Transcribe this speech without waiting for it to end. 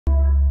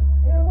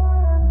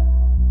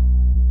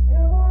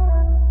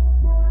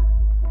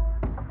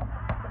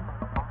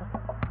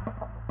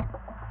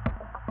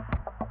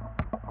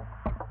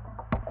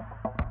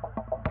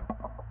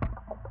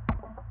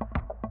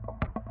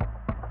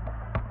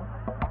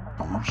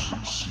Mercy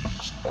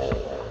sees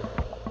all.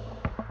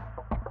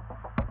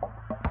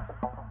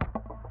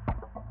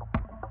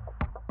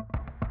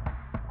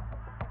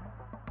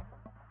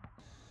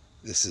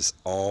 This is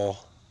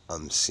all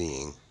I'm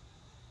seeing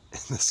in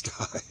the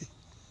sky.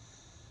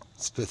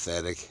 It's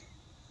pathetic.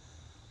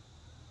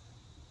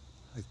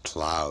 Like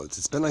clouds.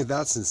 It's been like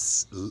that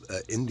since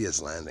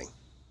India's landing.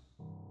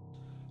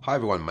 Hi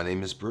everyone, my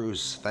name is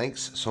Bruce.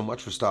 Thanks so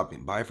much for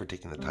stopping by, for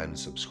taking the time to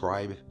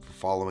subscribe, for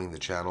following the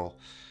channel,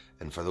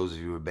 and for those of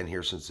you who have been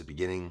here since the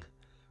beginning,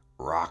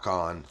 rock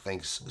on.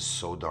 Thanks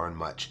so darn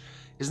much.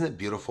 Isn't it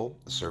beautiful,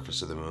 the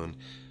surface of the moon?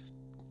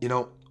 You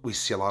know, we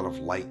see a lot of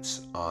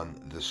lights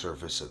on the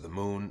surface of the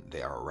moon.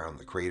 They are around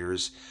the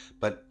craters,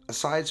 but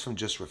aside from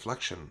just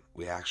reflection,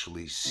 we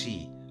actually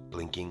see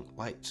blinking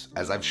lights.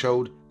 As I've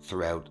showed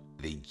throughout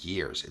the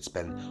years, it's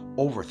been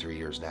over 3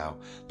 years now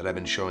that I've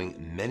been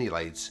showing many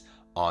lights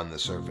on the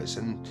surface,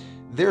 and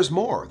there's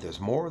more,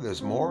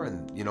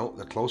 and you know,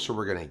 the closer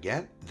we're going to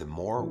get, the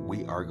more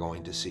we are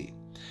going to see.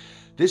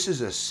 This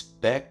is a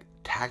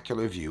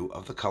spectacular view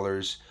of the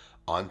colors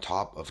on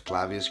top of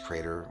Clavius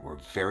crater. We're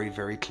very,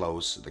 very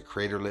close. The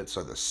craterlets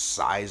are the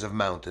size of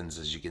mountains,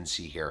 as you can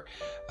see here.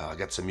 I'll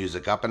get some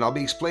music up, and I'll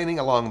be explaining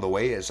along the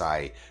way as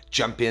I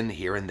jump in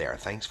here and there.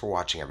 Thanks for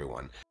watching,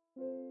 everyone.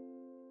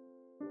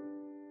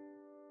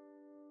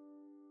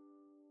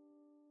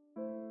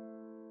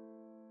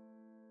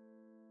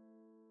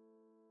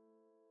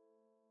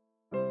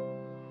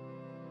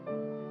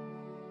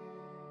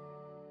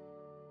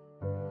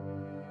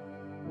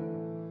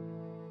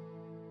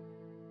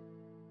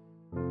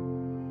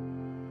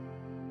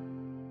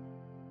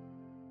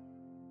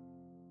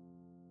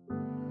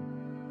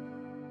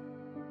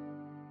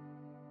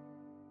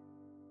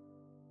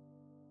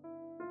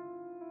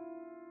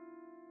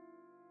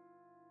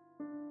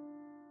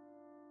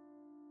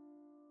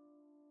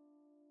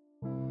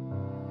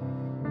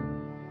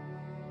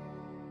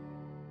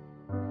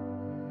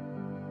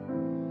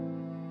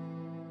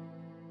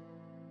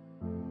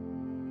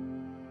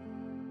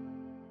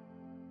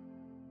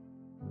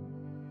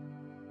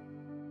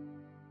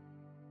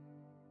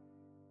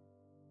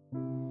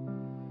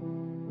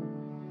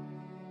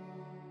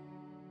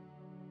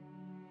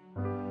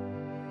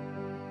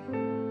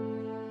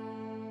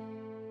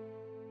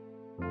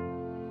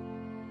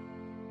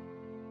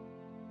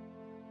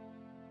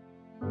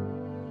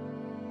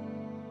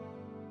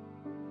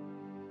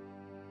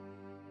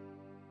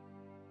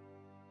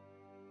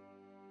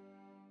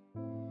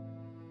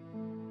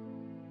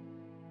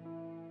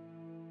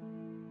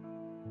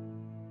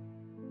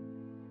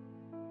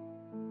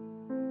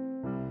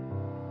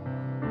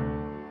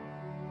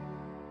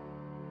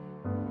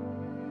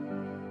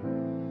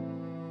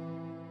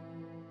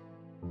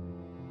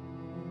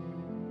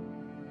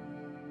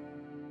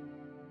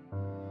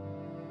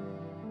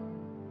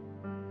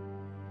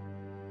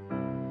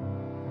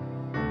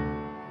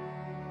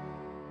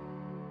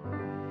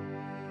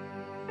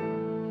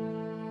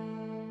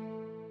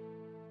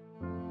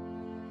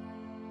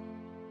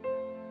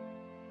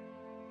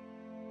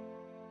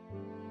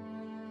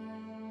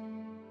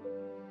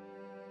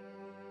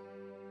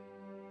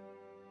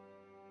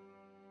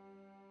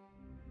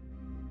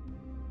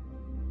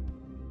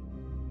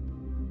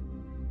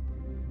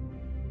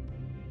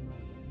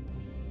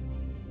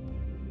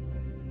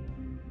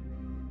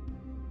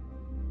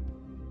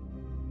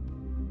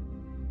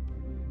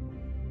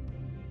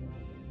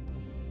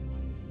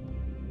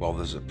 Well,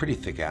 there's a pretty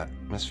thick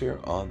atmosphere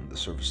on the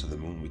surface of the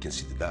moon. We can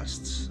see the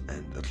dusts,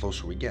 and the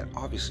closer we get,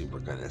 obviously we're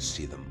going to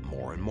see them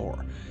more and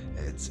more.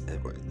 It's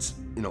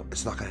you know,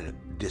 it's not going to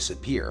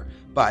disappear,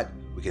 but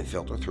we can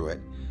filter through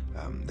it.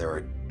 There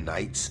are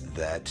nights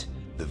that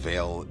the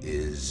veil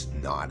is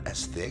not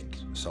as thick,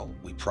 so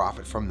we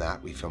profit from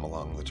that. We film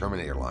along the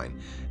Terminator line,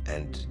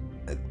 and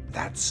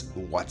that's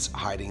what's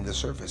hiding the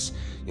surface.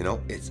 You know,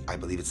 I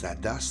believe it's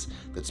that dust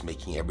that's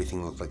making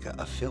everything look like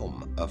a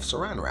film of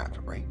saran wrap,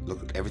 right?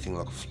 Everything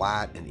look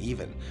flat and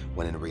even,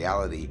 when in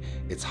reality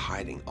it's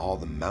hiding all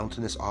the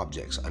mountainous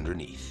objects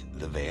underneath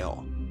the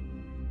veil.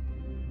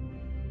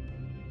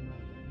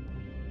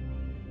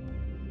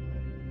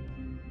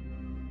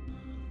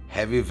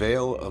 Heavy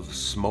veil of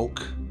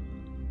smoke,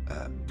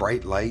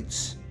 bright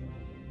lights,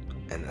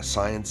 and a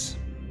science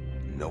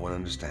no one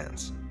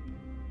understands.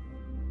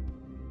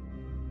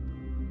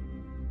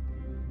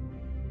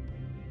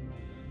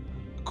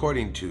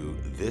 According to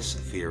this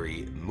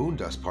theory, moon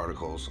dust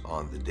particles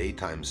on the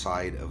daytime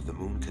side of the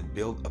moon can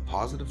build a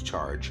positive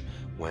charge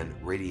when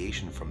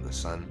radiation from the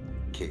sun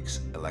kicks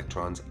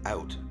electrons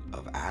out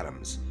of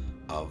atoms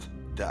of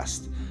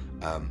dust.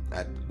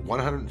 At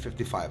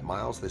 155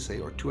 miles, they say,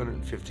 or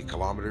 250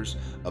 kilometers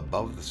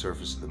above the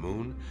surface of the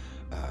moon,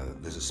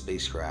 there's a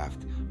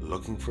spacecraft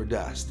looking for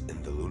dust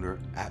in the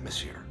lunar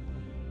atmosphere.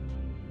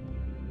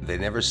 They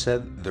never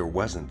said there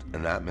wasn't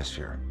an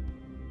atmosphere.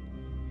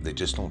 They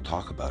just don't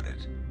talk about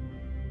it.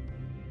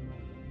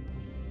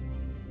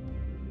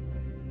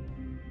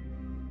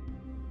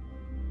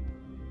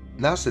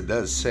 NASA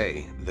does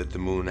say that the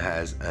moon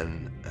has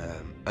an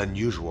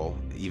unusual,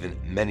 even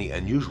many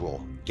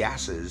unusual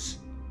gases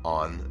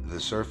on the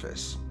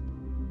surface.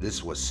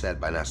 This was said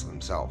by NASA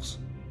themselves.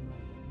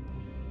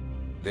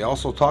 They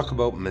also talk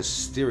about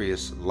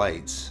mysterious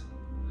lights.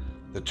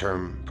 The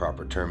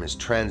proper term is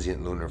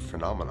transient lunar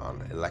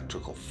phenomenon,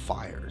 electrical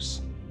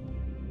fires.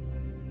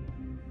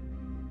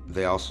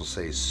 They also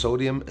say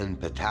sodium and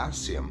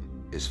potassium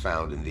is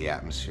found in the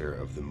atmosphere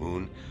of the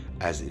moon,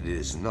 as it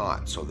is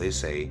not, so they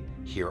say,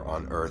 here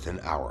on Earth in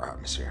our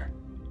atmosphere.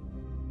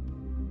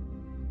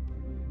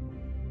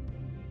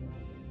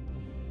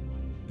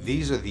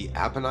 These are the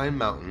Apennine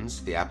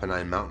Mountains, the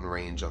Apennine mountain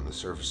range on the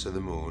surface of the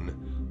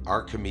moon.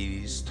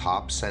 Archimedes,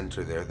 top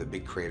center there, the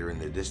big crater in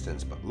the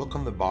distance, but look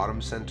on the bottom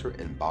center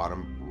and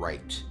bottom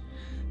right.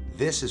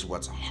 This is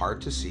what's hard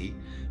to see.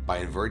 By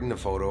inverting the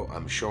photo,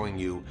 I'm showing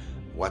you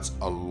what's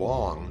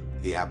along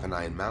the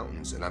Apennine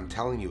Mountains, and I'm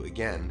telling you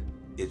again,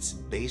 it's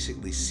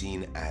basically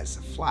seen as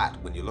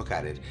flat when you look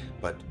at it,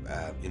 but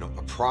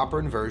a proper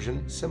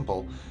inversion,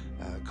 simple,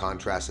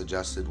 contrast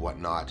adjusted,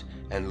 whatnot,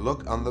 and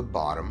look on the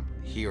bottom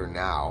here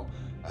now.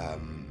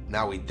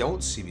 Now we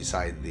don't see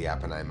beside the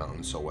Apennine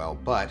Mountains so well,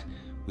 but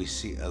we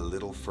see a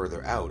little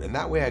further out, and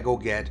that way I go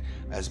get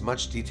as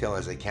much detail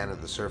as I can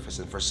at the surface,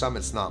 and for some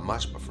it's not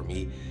much, but for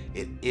me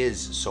it is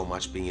so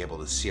much being able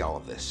to see all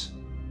of this.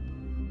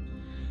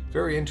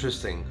 Very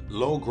interesting.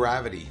 Low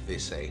gravity, they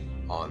say,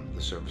 on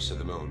the surface of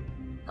the moon,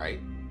 right?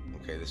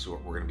 Okay, this is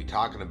what we're going to be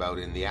talking about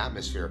in the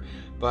atmosphere.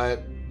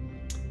 But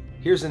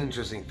here's an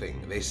interesting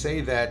thing. They say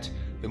that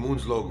the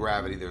moon's low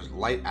gravity, there's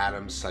light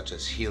atoms such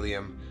as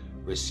helium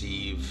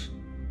receive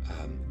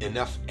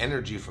enough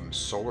energy from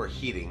solar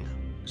heating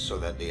so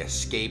that they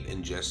escape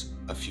in just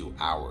a few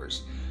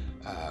hours.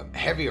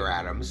 Heavier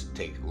atoms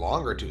take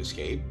longer to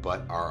escape,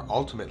 but are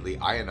ultimately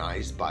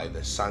ionized by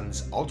the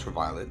sun's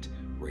ultraviolet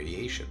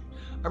radiation.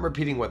 I'm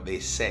repeating what they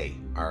say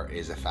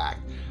is a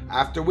fact,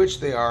 after which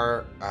they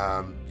are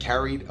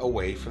carried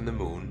away from the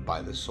moon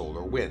by the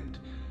solar wind.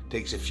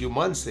 Takes a few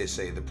months, they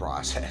say, the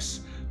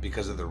process,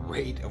 because of the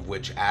rate of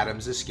which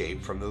atoms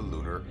escape from the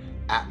lunar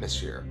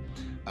atmosphere.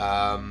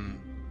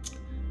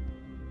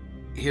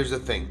 Here's the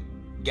thing.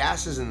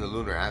 Gases in the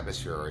lunar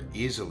atmosphere are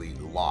easily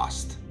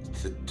lost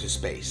to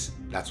space.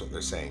 That's what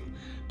they're saying,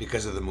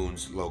 because of the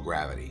moon's low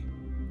gravity.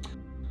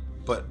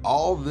 But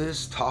all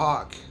this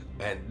talk,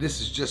 and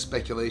this is just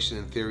speculation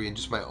and theory and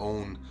just my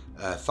own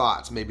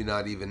thoughts, maybe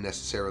not even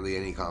necessarily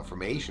any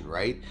confirmation,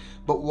 right?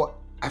 But what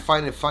I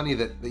find it funny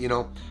that,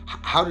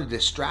 how to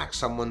distract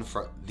someone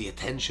from the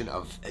attention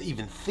of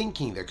even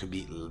thinking there could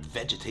be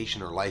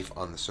vegetation or life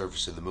on the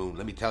surface of the moon.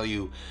 Let me tell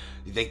you,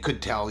 they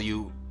could tell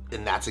you,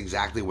 and that's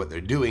exactly what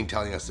they're doing,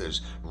 telling us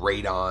there's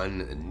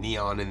radon,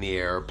 neon in the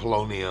air,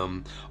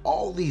 polonium,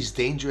 all these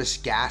dangerous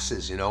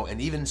gases,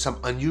 and even some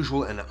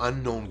unusual and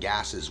unknown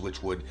gases,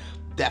 which would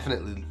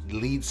definitely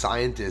lead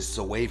scientists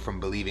away from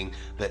believing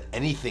that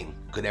anything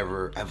could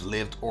ever have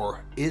lived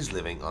or is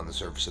living on the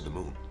surface of the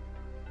moon.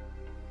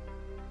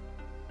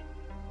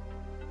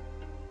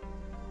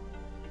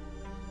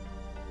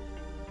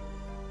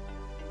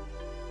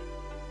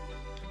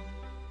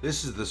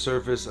 This is the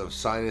surface of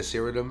Sinus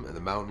Iridum and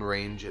the mountain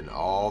range and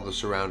all the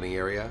surrounding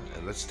area.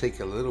 And let's take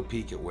a little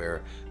peek at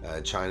where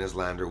China's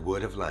lander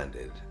would have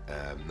landed.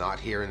 Not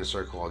here in the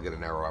circle, I'll get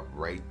an arrow up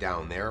right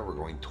down there. We're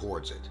going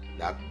towards it.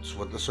 That's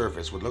what the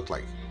surface would look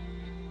like.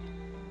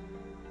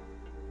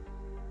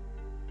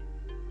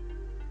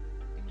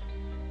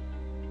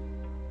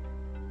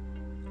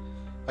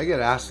 I get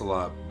asked a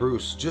lot,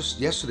 Bruce, just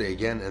yesterday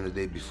again and the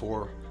day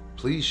before,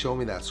 please show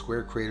me that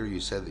square crater you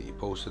said that you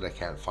posted. I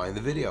can't find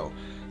the video.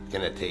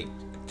 Gonna take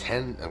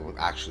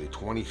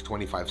 20,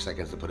 25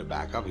 seconds to put it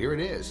back up. Here it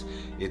is.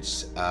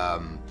 It's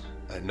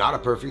not a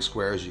perfect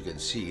square, as you can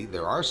see.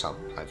 There are some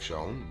I've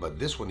shown, but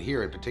this one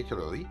here in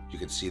particularly, you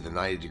can see the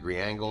 90-degree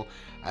angle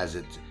as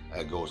it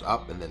goes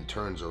up and then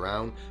turns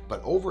around.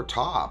 But over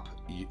top,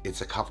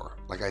 it's a cover.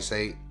 Like I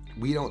say,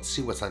 we don't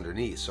see what's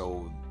underneath,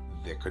 so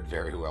there could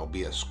very well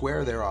be a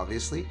square there,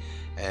 obviously,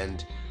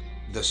 and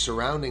the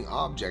surrounding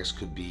objects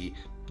could be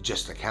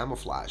just a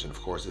camouflage. And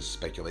of course, this is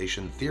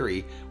speculation,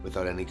 theory,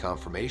 without any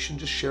confirmation,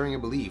 just sharing a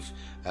belief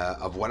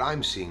of what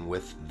I'm seeing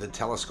with the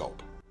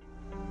telescope.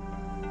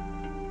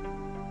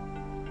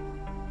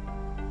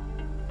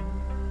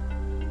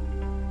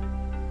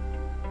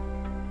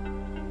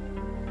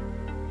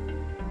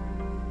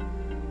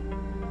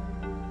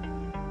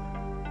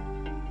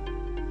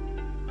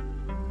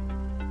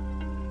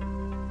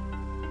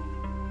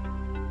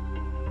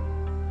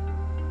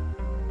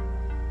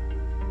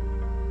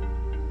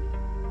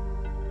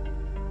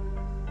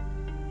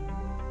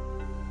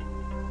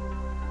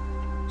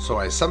 So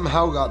I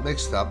somehow got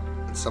mixed up,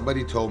 and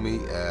somebody told me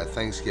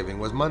Thanksgiving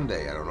was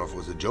Monday. I don't know if it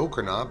was a joke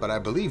or not, but I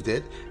believed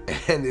it,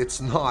 and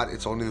it's not.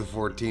 It's only the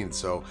 14th,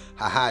 so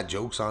haha,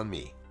 joke's on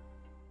me.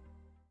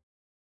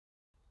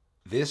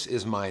 This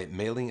is my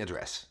mailing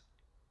address.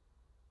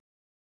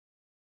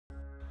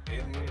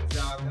 Aliens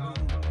are the moon.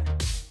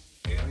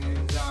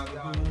 Aliens are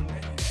the moon.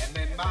 And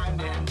they're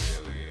mining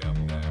really up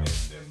there.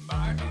 They're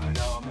mining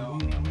on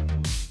the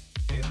moon.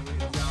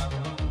 Aliens are the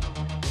moon.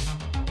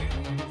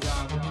 Aliens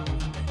are the moon.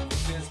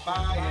 It's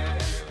inspired.